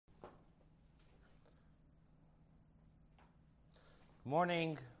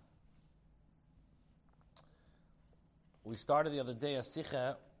Morning. We started the other day a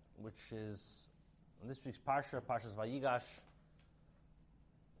Sichah, which is in this week's Parsha, Parshas Vayigash,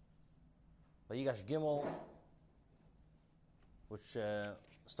 Vayigash Gimel, which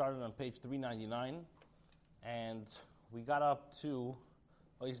started on page 399, and we got up to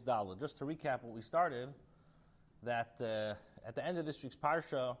Ois Daled. Just to recap what we started, that at the end of this week's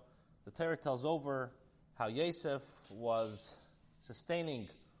Parsha, the Torah tells over how Yosef was sustaining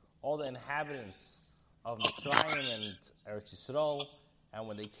all the inhabitants of Mitzrayim and Eretz Yisrael, and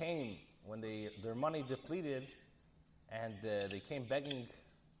when their money depleted, and they came begging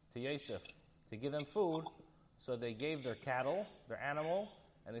to Yosef to give them food, so they gave their cattle, their animal,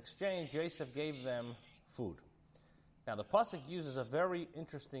 and in exchange Yosef gave them food. Now the pasuk uses a very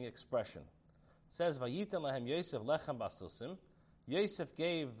interesting expression. It says, "Vayiten lahem Yosef lechem basusim." Yosef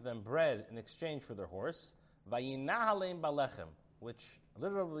gave them bread in exchange for their horse. Vayinahaleim balechem, which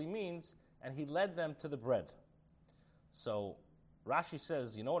literally means, and he led them to the bread. So Rashi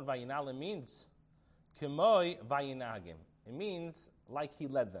says, you know what vayinahaleim means? Kimoi vayinagim. It means like he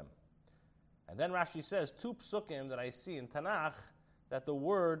led them. And then Rashi says, two psukim that I see in Tanakh, that the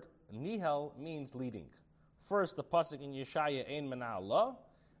word nihal means leading. First, the pasuk in Yeshaya, Ein Mana Allah,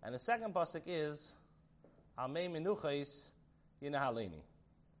 and the second pasuk is, Amei Menuchais Yinahaleni.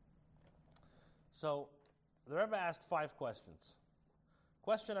 So, the Rebbe asked 5 questions.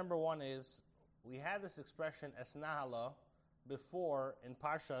 Question number 1 is, we had this expression esnahala before in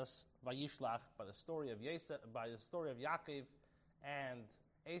Parshas Vayishlach by the story of Yaakov and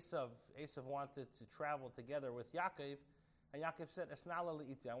Esav. Esav wanted to travel together with Yaakov, and Yaakov said, "Esnala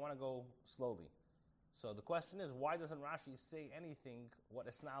le'iti, I want to go slowly." So the question is, why doesn't Rashi say anything what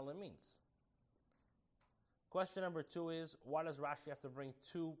esnala means? Question number 2 is, why does Rashi have to bring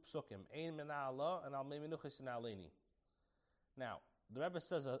 2 psukim, Ein Mina Allah and Al Me'menuchis Naleni? Now, the Rebbe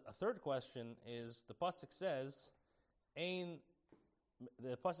says a third question is, the pasuk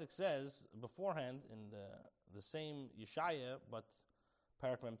says beforehand in the same Yeshaya, but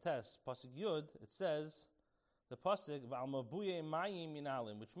Parak Mem Tes, pasuk Yud, it says the pasuk V'al Mabuye Mayim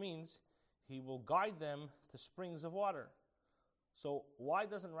Minalim, which means he will guide them to springs of water. So why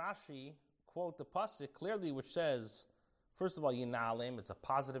doesn't Rashi quote the pasuk clearly, which says, first of all, Yinalim, it's a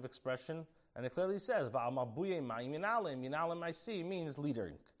positive expression, and it clearly says, V'al Mabuye Mayim Minalim. Minalim, I see, means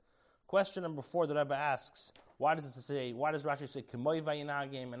leading. Question number 4, the Rebbe asks, why does Rashi say K'moi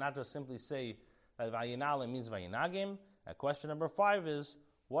Vayinagim and not just simply say that Vayinalim means Vayinagim? And question number 5 is,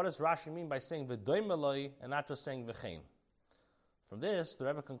 what does Rashi mean by saying V'doim Eloi and not just saying V'chein? From this, the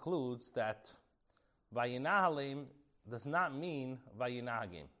Rebbe concludes that Vayinahalim does not mean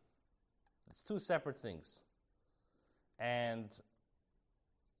Vayinagim. It's 2 separate things. And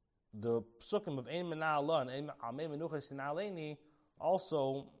the psukim of Ein Mina Allah and Amei Menuchas Naleni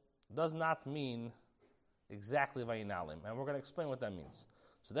also does not mean exactly Vayinalim. And we're going to explain what that means.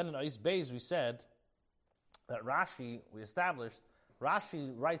 So then in Ois Beis we said that Rashi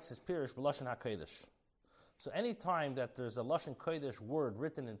writes his Pirush b'Lashon HaKodesh. So any time that there's a Lashon Kodesh word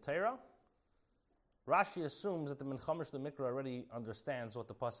written in Torah, Rashi assumes that the Menchamish the Mikra already understands what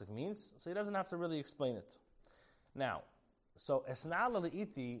the pasuk means, so he doesn't have to really explain it. Now, so Esnala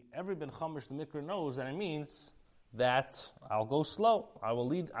Le'iti, every Menchamish the Mikra knows that it means that I'll go slow. I will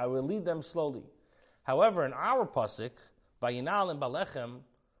lead them slowly. However, in our pasuk, Vayinal and Balechem,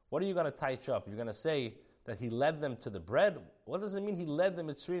 what are you going to touch up? You're going to say that he led them to the bread? What does it mean he led the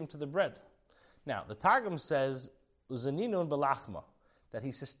Mitzrayim to the bread? Now, the Targum says, Uzaninun Balachma, that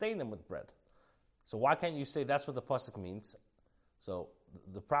he sustained them with bread. So why can't you say that's what the pasuk means? So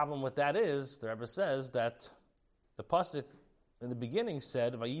the problem with that is, the Rebbe says that the pasuk in the beginning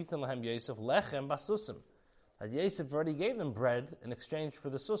said, Vayitin lahem Yosef lechem basusim. That Yosef already gave them bread in exchange for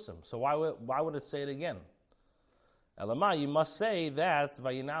the susim. So why would it say it again? Elamah, you must say that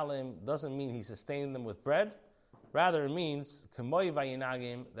Vayinalim doesn't mean he sustained them with bread. Rather, it means K'moi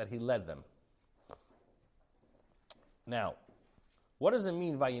Vayinagim, that he led them. Now, what does it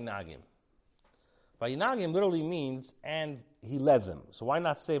mean Vayinagim? Vayinagim literally means, and he led them. So why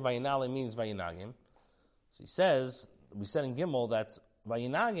not say Vayinalim means Vayinagim? So he says, we said in Gimel that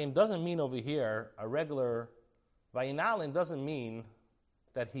Vayinagim doesn't mean over here a regular, Vayinalim doesn't mean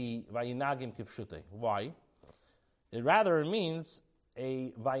that he, Vayinagim kipshute. Why? It rather means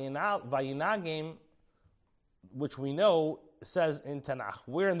a Vayinagim, which we know says in Tanakh.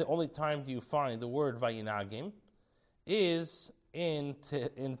 Where in the only time do you find the word Vayinagim is in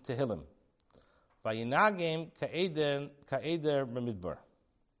Tehillim. Vayinagim ka'eder b'midbar.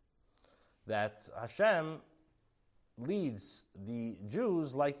 That Hashem leads the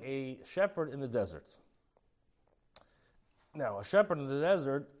Jews like a shepherd in the desert. Now, a shepherd in the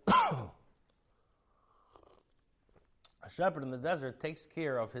desert, takes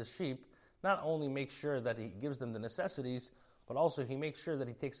care of his sheep. Not only makes sure that he gives them the necessities, but also he makes sure that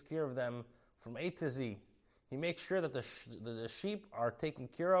he takes care of them from A to Z. He makes sure that the sheep are taken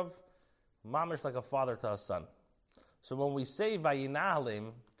care of, mamish like a father to a son. So when we say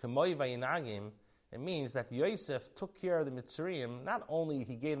vayinahalim, k'moi vayinagim, it means that Yosef took care of the Mitzrayim. Not only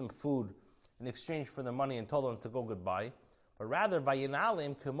he gave them food in exchange for the money and told them to go goodbye, but rather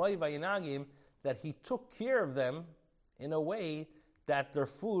vayinahalim, k'moi vayinagim, that he took care of them in a way that their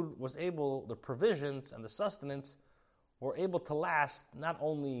food was able, the provisions and the sustenance were able to last not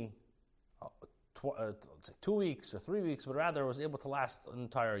only 2 weeks or 3 weeks, but rather was able to last an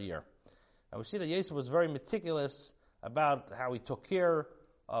entire year. And we see that Yosef was very meticulous about how he took care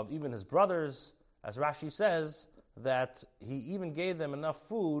of even his brothers. As Rashi says, that he even gave them enough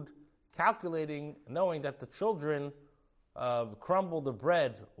food, calculating, knowing that the children crumble the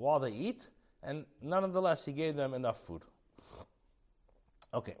bread while they eat, and nonetheless he gave them enough food.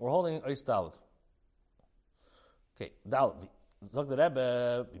 Okay, we're holding Ois Dalet. Okay, Dalet. Dr.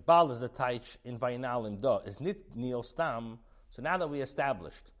 Rebbe, Bal is the Taich in Vayinahalim do, is nit Neo Stam. So now that we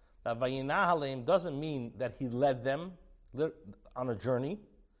established that Vayinahalim doesn't mean that he led them on a journey,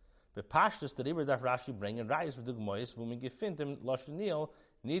 but Pashtus, the Rebbe that Rashi bring, and Reis with the Gmois, wo man gefindt im Losh Nil,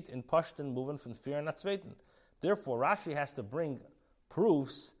 nit in Pashten moving from fear and Atzveten. Therefore, Rashi has to bring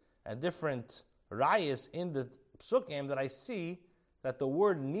proofs and different rayas in the psukim that I see that the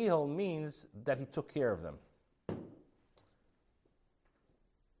word Nihil means that he took care of them.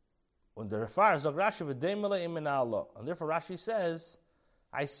 When the Refar zog Rashi v'deimele im menalo, and therefore Rashi says,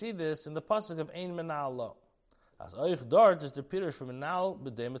 I see this in the pasuk of Ein menalo. As oich dort is the pirush from menal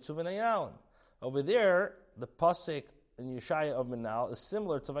b'deimet zu v'nayalim. Over there, the pasuk in Yeshaya of menal is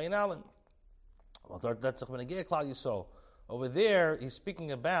similar to Vayinahalim. Well, dort that's v'nageh Klal Yisrael. Over there, he's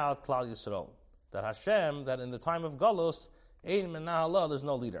speaking about Klal Yisrael. That Hashem, that in the time of Galus, Ein menalo, there's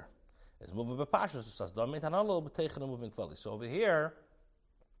no leader. It's moving b'pashus. So over here,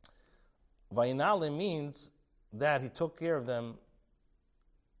 Vayinahalim means that he took care of them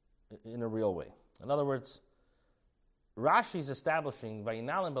in a real way. In other words, Rashi's establishing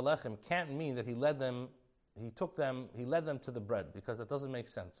Vayinahalim Belechem can't mean that he led them to the bread, because that doesn't make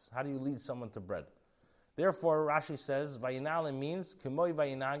sense. How do you lead someone to bread? Therefore, Rashi says Vayinahalim means K'moi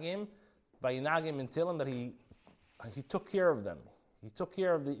Vayinagim intilim, that he took care of them. He took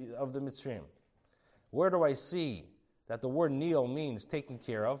care of the Mitzrayim. Where do I see that the word Neil means taken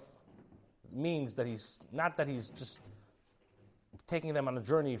care of? Means that he's just taking them on a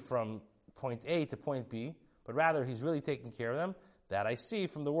journey from point A to point B, but rather he's really taking care of them. That I see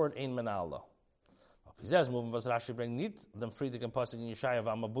from the word Ein Menalo. He says, now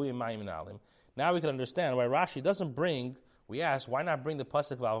we can understand why Rashi doesn't bring, we ask, why not bring the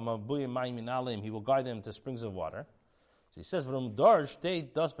pasuk of he will guide them to springs of water. So he says, over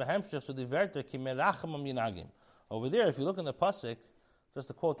there, if you look in the pasuk, just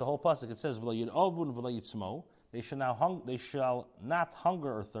to quote the whole pasuk, it says, they shall not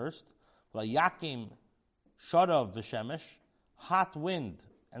hunger or thirst. Hot wind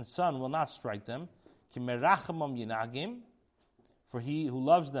and sun will not strike them. For he who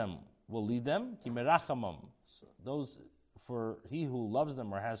loves them will lead them. For he who loves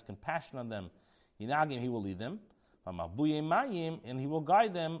them or has compassion on them, he will lead them. And he will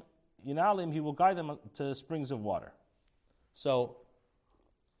guide them. He will guide them to springs of water. So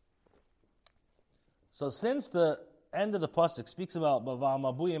since the end of the pasuk speaks about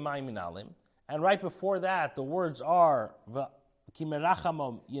and right before that the words are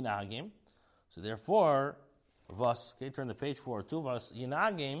kimerachamam yinagim, so therefore turn the page forward to vas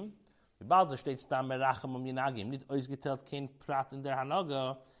yinagim. Bald steht stam merachamam yinagim, nit ausgeteilt kein prat in der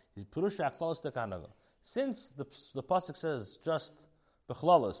hanaga, is purusha close to hanaga. Since the pasuk says just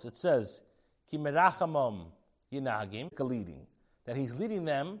bechlalos, it says kimerachamam yinagim, leading, that he's leading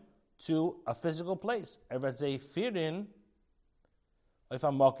them to a physical place. That he's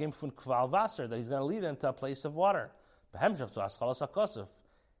going to lead them to a place of water. And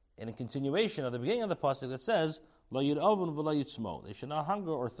in continuation of the beginning of the pasuk, it says, they should not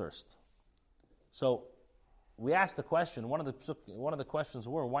hunger or thirst. So we asked the question, one of the questions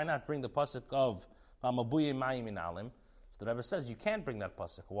were, why not bring the pasuk of Hamabuye Mayim Inalim? So the Rebbe says, you can't bring that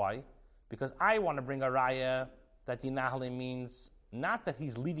pasuk. Why? Because I want to bring a raya that Yinahalim means not that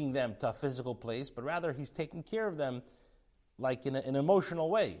he's leading them to a physical place, but rather he's taking care of them, like in an emotional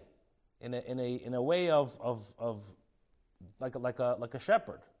way, in a way of like a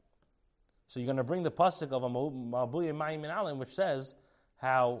shepherd. So you're going to bring the pasuk of Ma'abuye Mayim Alim, which says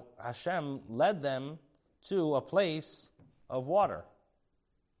how Hashem led them to a place of water.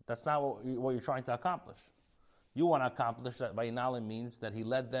 That's not what you're trying to accomplish. You want to accomplish that Vayinalim means that he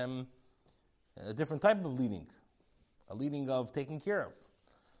led them a different type of leading, a leading of taking care of.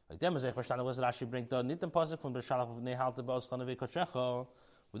 Like them, as Rashi brings the Nitim pasuk from Beshalach of Nehalte Ba'oschon Ve'Kochecho.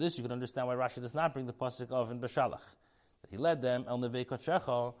 With this, you can understand why Rashi does not bring the pasuk of in Beshalach. That he led them El Nevei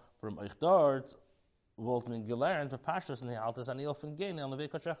Kochecho from Eichdort Voltman Gelernt Pashas Nehalte Zanil from Gain El Nevei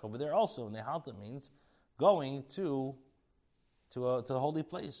Kochecho. But there also Nehalte means going to a holy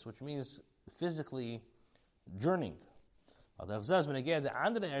place, which means physically journeying.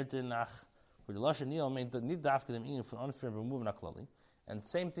 And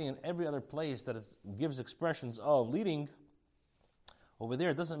same thing in every other place that it gives expressions of leading. Over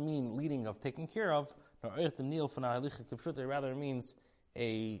there, it doesn't mean leading of taking care of. Rather, it means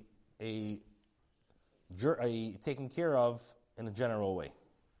a taking care of in a general way.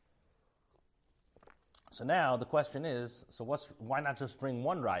 So now the question is, why not just bring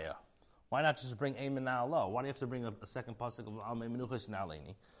one raya? Why not just bring Eimen Allah? Why do you have to bring a second pasuk of Al Menuchos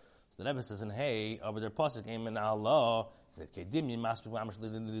Naleini? So the Rebbe says, and hey, over there pasuk Eimen Allah, the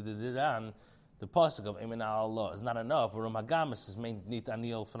pasuk of Eimen Allah is not enough.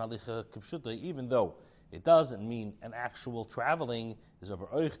 Even though it doesn't mean an actual traveling, is over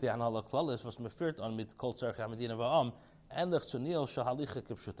Oichte an Allah Klalis was mefirt on mit Kol Tzarech HaMedina Va'am and Lechtzunil Shahalicha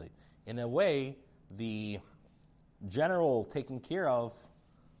Kipshutei. In a way, the general taking care of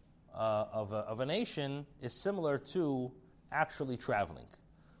a nation is similar to actually traveling.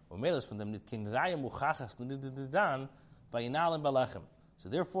 So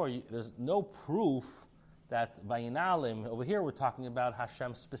therefore, there's no proof that Vayinalim, over here we're talking about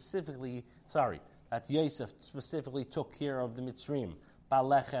Hashem that Yosef specifically took care of the Mitzrayim,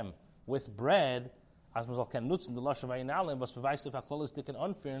 Balechem, with bread, so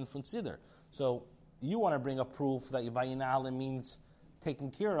you want to bring a proof that Vayinalim means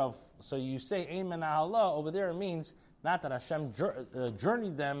taken care of. So you say Eimen Allah, over there it means not that Hashem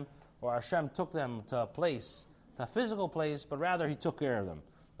journeyed them or Hashem took them to a place, to a physical place, but rather He took care of them.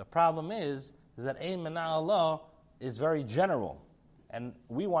 The problem is that Eimen Allah is very general. And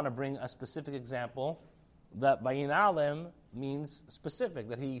we want to bring a specific example that Vayinalim means specific,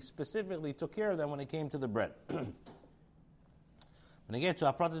 that He specifically took care of them when it came to the bread. When I get to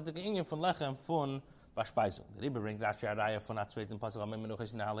a protestant Indian von Lechem von Bashpeisung, the Rebbe bringt Rashi Araya von der zweiten Pasuk am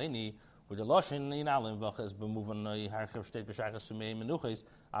Menuchos Naleini, wo der Loschen in Alim welches bemoven Harchev steht bescheiches zu Mei Menuchos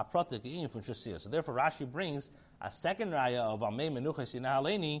a protestant Indian von Shasir. So therefore Rashi brings a second Raya of Amei Menuchos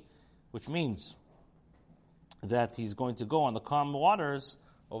Naleini, which means that he's going to go on the calm waters.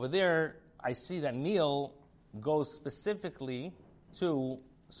 Over there, I see that Neil goes specifically to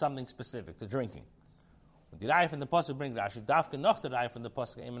something specific, to drinking. The Raya from the Pasuk bring Rashi, Dafka noch the Raya from the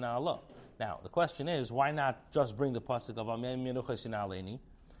Pasuk Eimen Allah. Now, the question is, why not just bring the Pasuk of Amei Menuchos Naleini?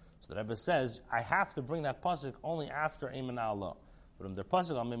 So the Rebbe says, I have to bring that Pasuk only after Eimen Allah. But in the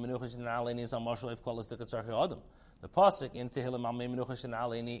Pasuk Amei Menuchos Naleini is Amashal Eif Kolas Dikatzarchi Adam. The Pasuk in Tehillim Amei Menuchos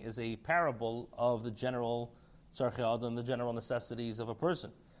Naleini is a parable of the general Tzarchi Adam, the general necessities of a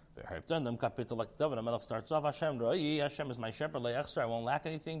person. Kapitel like David, the Melech starts off, Hashem is my shepherd, I won't lack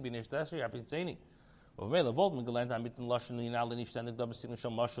anything, Binish Deshi, Apitzeni. So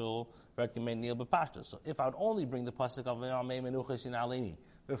if I would only bring the pasuk of Amei Menuchos Naleini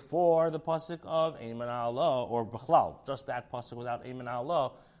before the pasuk of Eimen Allah, or Bechlal, just that pasuk without Eimen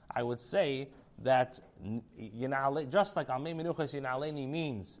Allah, I would say that just like Amei Menuchos Naleini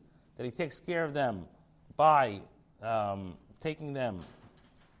means that He takes care of them by taking them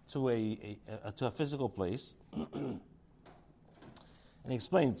to a physical place, and He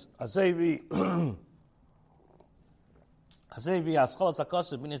explains, we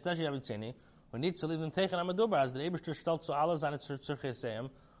need to leave them taken amadubar as the Eibishter stellt zu alle seine Zurcheseim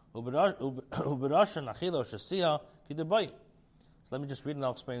uberashen achilo shasiya kidebai. So let me just read and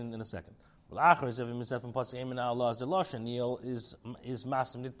I'll explain in a second. Well, achar is every mitzvah from pasuk Eimen Allah as the loshen Neil is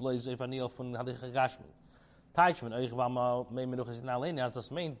massive nit blaze if a Neil from Halicha Gashmi. Teichman euch war mal mei Menuchos Naleini as das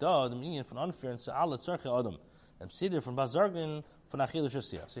meint da the meaning von unfair zu alle Zurche Adam. And see there from Bazargin von achilo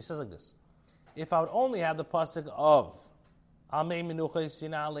shasiya. So he says like this: if I would only have the pasuk of Amei Menuchos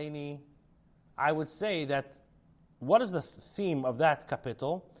Naleini, I would say that what is the theme of that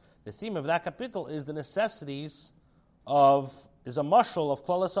kapitel? The theme of that kapitel is the necessities is a mashal of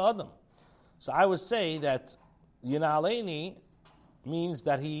Klalas Adam. So I would say that Yinaleini means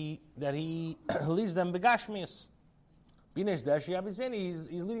that he leads them begashmius. Binesh Deshi Abizeni,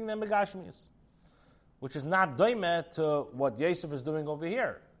 he's leading them begashmius, which is not doime to what Yosef is doing over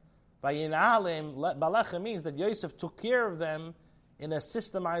here. By Yinalim, Balecha means that Yosef took care of them in a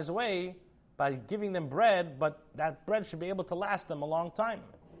systemized way by giving them bread, but that bread should be able to last them a long time.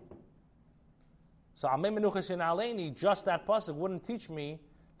 So Amei Menuchas in Aleini, just that pasuk wouldn't teach me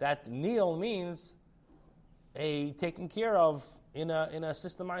that Neil means a taken care of in a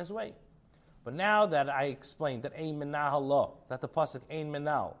systemized way. But now that I explained that Ein Menah Lo, that the pasuk Ein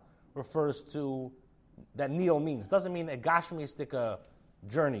Menal refers to that Neil means, doesn't mean a gashmistic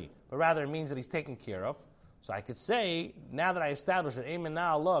journey, but rather it means that he's taken care of. So I could say, now that I established that Ein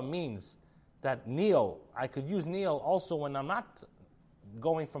Menah Lo means that Neil, I could use Neil also when I'm not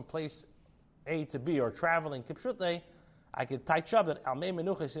going from place A to B or traveling Kipshutei. I could touch up that Amei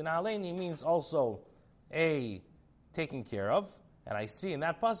Menuchas in Aleini means also a taken care of, and I see in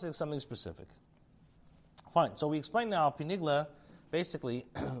that pasuk something specific. Fine. So we explained now Pinigla, basically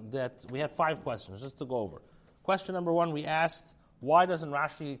that we had 5 questions just to go over. Question number 1, we asked, why doesn't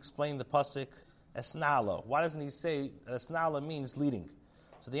Rashi explain the pasuk Esnala? Why doesn't he say that Esnala means leading?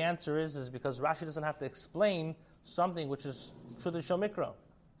 So the answer is because Rashi doesn't have to explain something which is Traditional Mikra.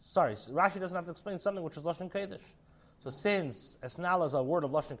 Sorry, Rashi doesn't have to explain something which is Lashon Kodesh. So since Esnala is a word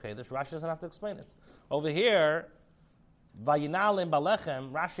of Lashon Kodesh, Rashi doesn't have to explain it. Over here, Vayinalim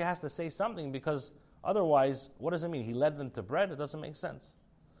Balechem, Rashi has to say something because otherwise, what does it mean? He led them to bread? It doesn't make sense.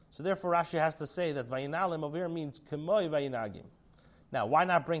 So therefore, Rashi has to say that Vayinalim over here means Kemoi Vayinagim. Now, why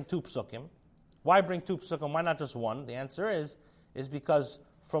not bring 2 psukim? Why bring 2 psukim? Why not just 1? The answer is because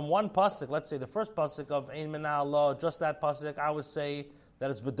from one pasuk, let's say the first pasuk of Ein Menah Lo, just that pasuk, I would say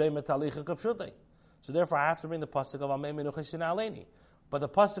that it's B'dei Metalicha Kapshutei. So therefore, I have to bring the pasuk of Amei Menuchas in Aleini. But the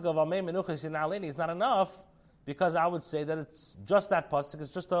pasuk of Amei Menuchas in Aleini is not enough because I would say that it's just that pasuk.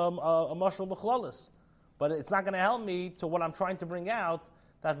 It's just a mashal b'chlalis. But it's not going to help me to what I'm trying to bring out,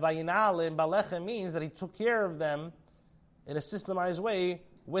 that Vayinalim Balechem means that he took care of them in a systemized way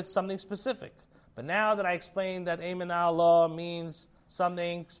with something specific. But now that I explained that Ein Menah Lo means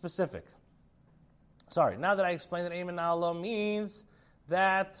something specific. Now that I explained that Ein Menah Lo means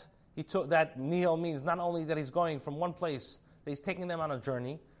that that Neil means not only that he's going from one place, that he's taking them on a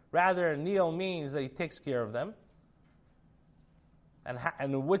journey, rather Neil means that he takes care of them. And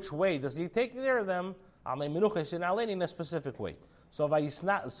in which way does he take care of them? In a specific way. So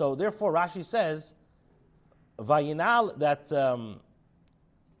therefore Rashi says Vayinal that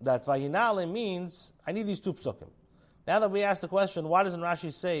Vayinalim means I need these 2 psukim. Now that we ask the question, why doesn't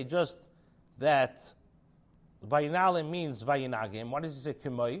Rashi say just that Vayinalim means Vayinagim? Why does he say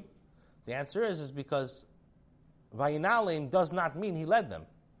Kemoi? The answer is because Vayinalim does not mean he led them.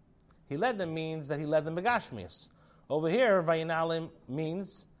 He led them means that he led them begashmias. Over here, Vayinalim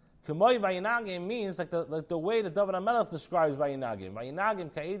means Kemoi Vayinagim means like the way that David HaMelech describes Vayinagim. Vayinagim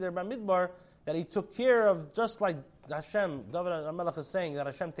ka'eder b'midbar, that he took care of, just like Hashem, David HaMelech is saying that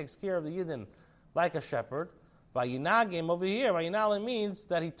Hashem takes care of the Yidden like a shepherd. Vayinagim over here, Vayinalim means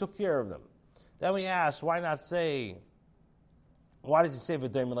that he took care of them. Then we ask, why does he say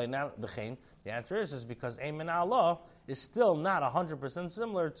V'dei Melei Dechein? The answer is because Ein Menah Lo is still not 100%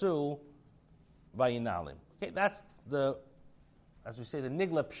 similar to Vayinalim. Okay, that's as we say, the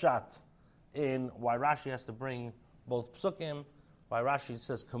Nigla Pshat in why Rashi has to bring both Psukim, why Rashi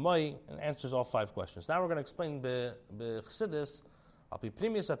says Kemoi, and answers all 5 questions. Now we're going to explain B'Chsidis, Al Pi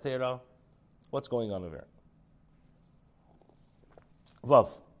Pnimius HaTeira, what's going on over here. Vav.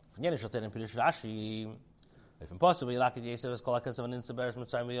 Rashi. If impossible, Yosef is called Kesef and Insaberes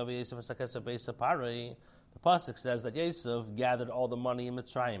Mitzrayim. Yosef is Kesef Beis Parei. The pasuk says that Yosef gathered all the money in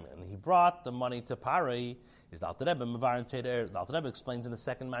Mitzrayim, and he brought the money to Parei. Is the Alter Rebbe Mevarim Teda? The Alter Rebbe explains in the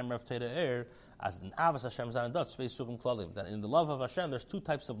second Maimer of Teda as in Avos Hashem Zanadot Svei Sugim Klalim, that in the love of Hashem there's 2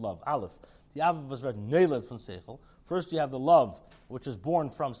 types of love. Aleph, the Av was read Neiled from Seichel. First, you have the love which is born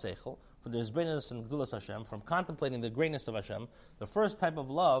from Seichel, from the Hizbenis and Gdulas Hashem, from contemplating the greatness of Hashem. The first type of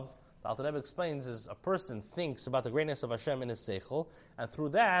love, the Alter Rebbe explains, is a person thinks about the greatness of Hashem in his Seichel, and through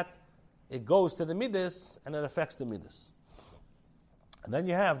that, it goes to the Midas, and it affects the Midas. And then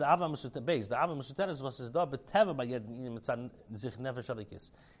you have the Ava Mesuteres. The Ava Mesuteres was da beteva by yed mitzad zich nefesh alikis.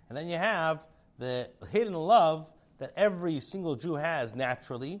 And then you have the hidden love that every single Jew has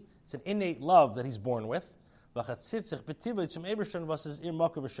naturally. It's an innate love that he's born with. Which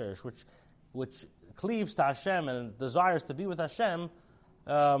cleaves to Hashem and desires to be with Hashem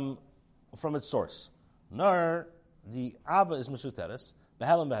from its source. Nor the Ava is Mesuteres.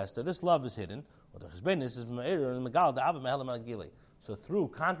 Behelam behester. This love is hidden. The Hizbenis is me'er and megal the Ava mehelam agili. So through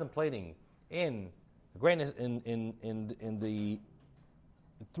contemplating in the greatness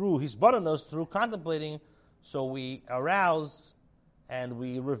through hisbaranos, through contemplating, so we arouse and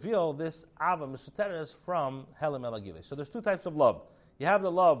we reveal this Ava Mesuteres from Helam Elagili. So there's 2 types of love. You have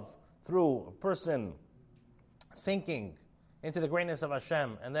the love through a person thinking into the greatness of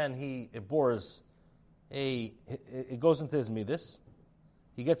Hashem, and then it goes into his midas.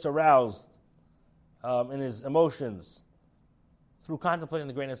 He gets aroused in his emotions through contemplating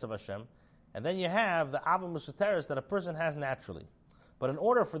the greatness of Hashem. And then you have the Ava Musuteris that a person has naturally. But in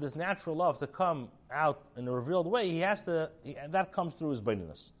order for this natural love to come out in a revealed way, that comes through his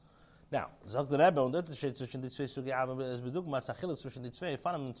beingness. Now, the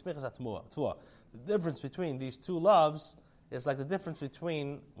difference between these two loves is like the difference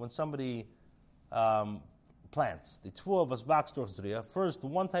between when somebody plants. The Tvua was Vax durch Zriya. First,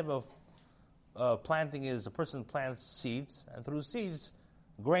 one type of planting is a person plants seeds, and through seeds,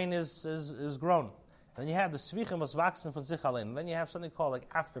 grain is grown. And then you have the Svichim was Vaxen von sich allein. And then you have something called like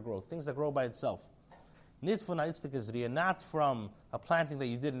aftergrowth, things that grow by itself. Not from a planting that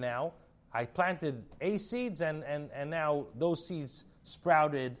you did now. I planted seeds, and now those seeds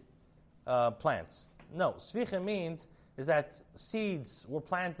sprouted plants. No, Svichim means is that seeds were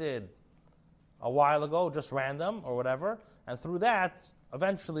planted a while ago, just random or whatever, and through that,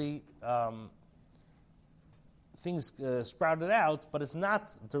 eventually, things sprouted out, but it's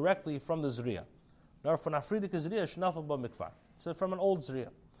not directly from the Zriya. Nor from Afridik Zriya, Shnafel Ba Mikvar. It's from an old Zriya.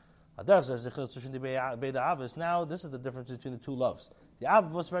 Now, this is the difference between the two loves. The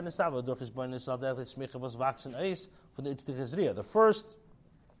first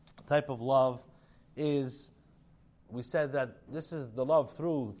type of love is, we said that this is the love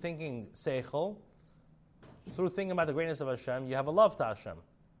through thinking Seichel, through thinking about the greatness of Hashem, you have a love to Hashem.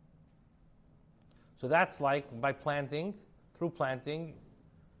 So that's like by planting, through planting,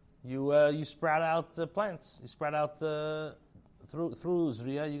 you sprout out plants. You sprout out through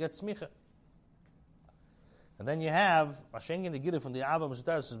Zriya, you get smicha. And then you have Ashengin the Gila from the Ava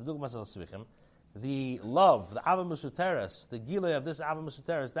Musuteres, the love, the Ava Musuteres, the Gila of this Ava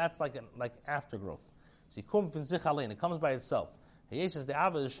Musuteres, that's like aftergrowth. So it comes by itself. Since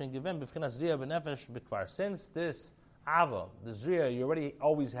this Ava, the Zriya, you already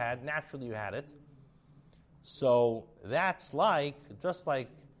always had, naturally you had it. So that's just like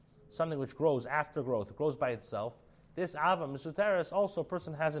something which grows after growth, it grows by itself. This Ava Musuteres also a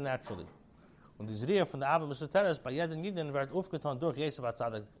person has it naturally. When the Zriya from the Ava Musuteres, by Yedin Yidin, wird aufgetan durch Yosef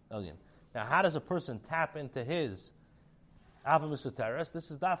Hatzadik Elyon. Now, how does a person tap into his Ava Musuteres?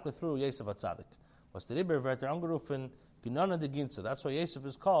 This is dafka through Yosef Hatzadik. Was the Riber wird angerufen Ginona de Ginza. That's why Yosef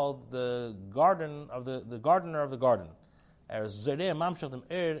is called the garden of the gardener of the garden. Zereh mamshach dem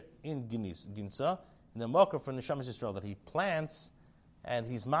in Ginza, in the Mokar for Neshamas Yisrael, that he plants and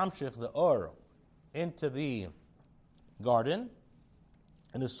he's mamshach the into the garden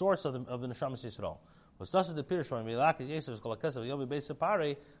and the source of the Neshamas Yisrael. Was das the Pirish when Milak Yosef is called Kesef Yobi Beis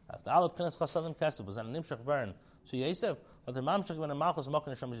Pare as the Alep Kines Chasadim Kesef was an Nimshach Vern. So Yosef, but the mamshach when the Malchus Mokar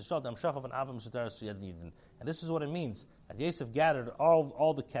Neshamas Yisrael, the Amshach of an Ava Musuteres to Yedin Yidin. And this is what it means that Yosef gathered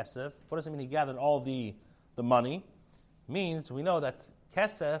all the Kesef. What does it mean? He gathered all the money. It means we know that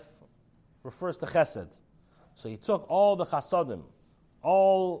Kesef refers to Chesed. So he took all the Chasadim,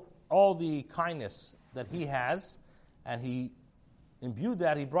 all the kindness that he has, and he imbued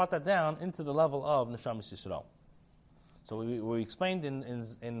that, he brought that down into the level of Neshamas Yisrael. So we explained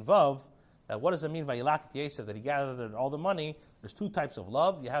in Vav that what does it mean by Yilakit Yosef, that he gathered all the money. There's two types of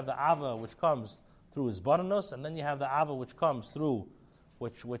love. You have the Ava, which comes through his bonus, and then you have the Ava, which comes through,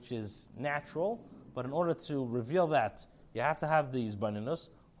 which is natural. But in order to reveal that, you have to have these bonus.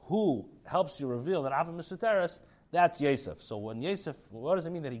 Who helps you reveal that Ava Musuteres? That's Yosef. So when Yosef, what does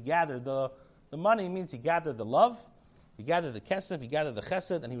it mean that he gathered the money? It means he gathered the love, he gathered the kesef, he gathered the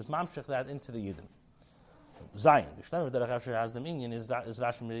chesed, and he was mamshech that into the Yidden. Zayin.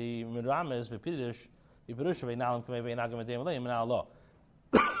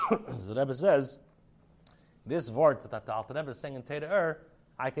 The Rebbe says, this word that the Alter Rebbe is saying in Teda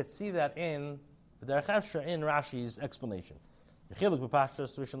I could see that in the Derech Efshar in Rashi's explanation.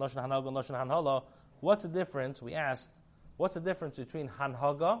 What's the difference? We asked, what's the difference between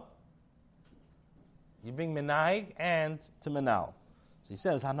Hanhaga, you bring Menahig, and to Menal? So he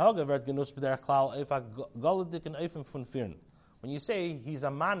says, Hanhaga wird genutzt bei der Klal einfach goldig und offen von Firn. When you say he's a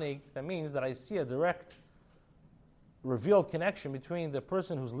manig, that means that I see a direct, revealed connection between the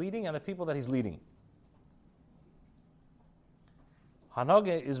person who's leading and the people that he's leading.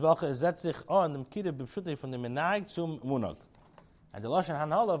 Hanhaga is welche setzt sich an dem Kire bepschute von dem Menahig zum Munag. And the Lashon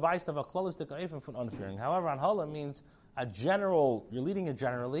Hanhala weist of a klolistik ofen von unführen. However, Hanhala means a general, you're leading it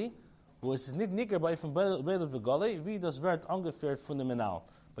generally, wo es ist nicht nicker bei von Belet V'Gole, wie das wird angeführt von dem Menal.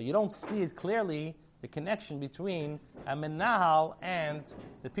 But you don't see it clearly, the connection between a Menal and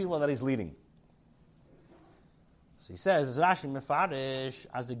the people that he's leading. So he says, as Rashi mefarish,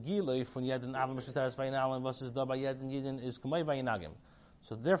 as the gilui from Yedin Avim Mishteres Vayinalim versus the by Yedin Yidin is Kumay Vayinagim.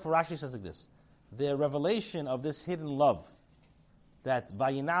 So therefore Rashi says like this, the revelation of this hidden love that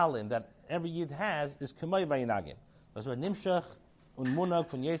Vayinalim, that every Yid has, is Kumay Vayinagim. That's what Nimshach und Munag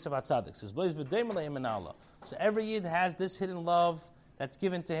from Yosef Hatzadik says, so every Yid has this hidden love that's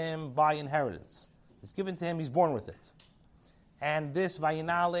given to him by inheritance. It's given to him, he's born with it. And this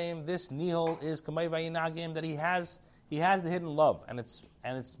Vayinalim, this Nihil is Kamei Vayinagim, that he has the hidden love, and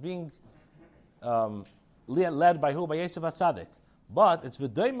it's being led by who? By Yosef Hatzadik. But it's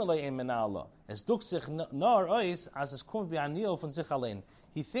V'doimele Emenala. Es duksich nor ois as es kumt v'anil von sich allein.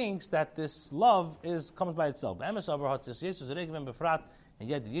 He thinks that this love comes by itself. Emes over hotis Yosef zerigven befrat, and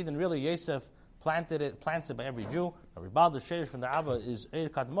yet he didn't really. Yosef plants it by every Jew. A ribal the sheish from the Abba is eir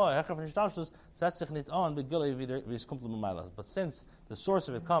kadmo hecher from shtalshus setzt sich nit on begilei v'is kumt l'maylas. But since the source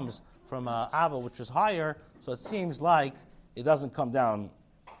of it comes from Abba, which is higher, so it seems like it doesn't come down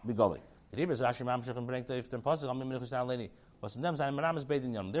begilei. The Rebbe is Rashi mamshich and bringt the pasuk on Memenuchis Aleni.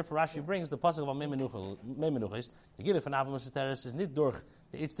 Therefore, Rashi brings the pasuk of Memenuchis. The gilei from Abba Mishteres is nit durch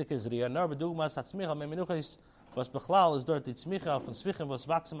the itzdik Izriya nor bedugmas hatzmicha Memenuchis. Was bechlal is dort die tzmicha von zwichen was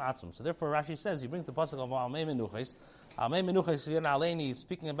wachsam atzum. So therefore Rashi says he brings the pasuk of Almei Menuchis. Almei Menuchis here in Aleni is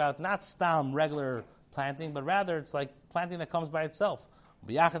speaking about not stam regular planting, but rather it's like planting that comes by itself.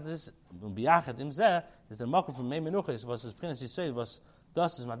 Biyachat imzeh is the makom from Mei Menuchis was his prince Yisrael was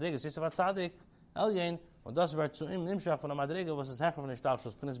das is madrigas Yosef Hatzadik Elyen und das wird zu ihm nimshach von der madriga was his hecher von der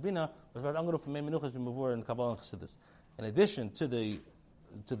Stalschus prince Bina was wird angerufen von Mei Menuchis wie bevor in Kabbalah and Chassidus. In addition to the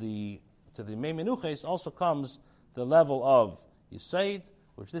Mei Menuches also comes the level of Yisrael,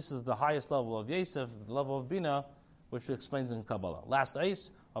 which this is the highest level of Yosef, the level of Bina, which explains in Kabbalah. Last ice,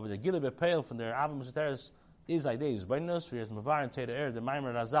 of the Gilei Bepeil from their Avim Mishteres is Ideis Bainos, whereas Mavar and Teda Er, the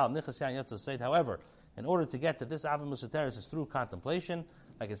Maimer Razal, Nichas Yan Yotza Seid. However, in order to get to this Avim Mishteres is through contemplation,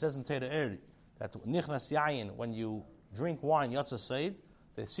 like it says in Teda Er, that Nichnas Yayin, when you drink wine, Yotza Seid,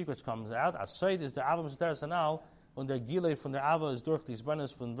 the secrets comes out. As Seid is the Avim Mishteres Anal, when their Gilei from their Ava is durch these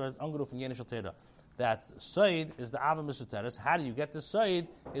Bainos from Angeruf and Yenishal Teda. That Seid is the Ava Mishteres. How do you get this Seid?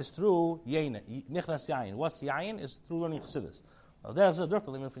 Is through Yayin, Nichnas Yayin. What's Yayin? Is through learning Chassidus. There's a durch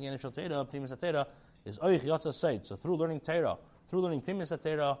the limit from Yenishal Teda, Primus Teda, is Oich Yotza Seid. So through learning Teda, through learning Primus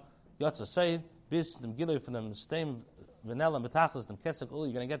Teda, Yotza Seid, bis them Gilei from them stem vanilla and betachlis, them ketzak uli,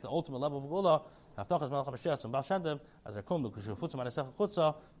 you're going to get the ultimate level of Gula. Haftachas Melech HaMashiach and Baal Shem Tov, as a kum, because Shufutza Manesech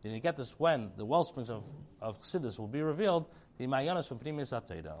Chutza, then you get this when the wellsprings of Chassidus will be revealed, the Mayanas from Primus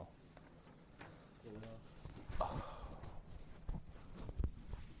Teda.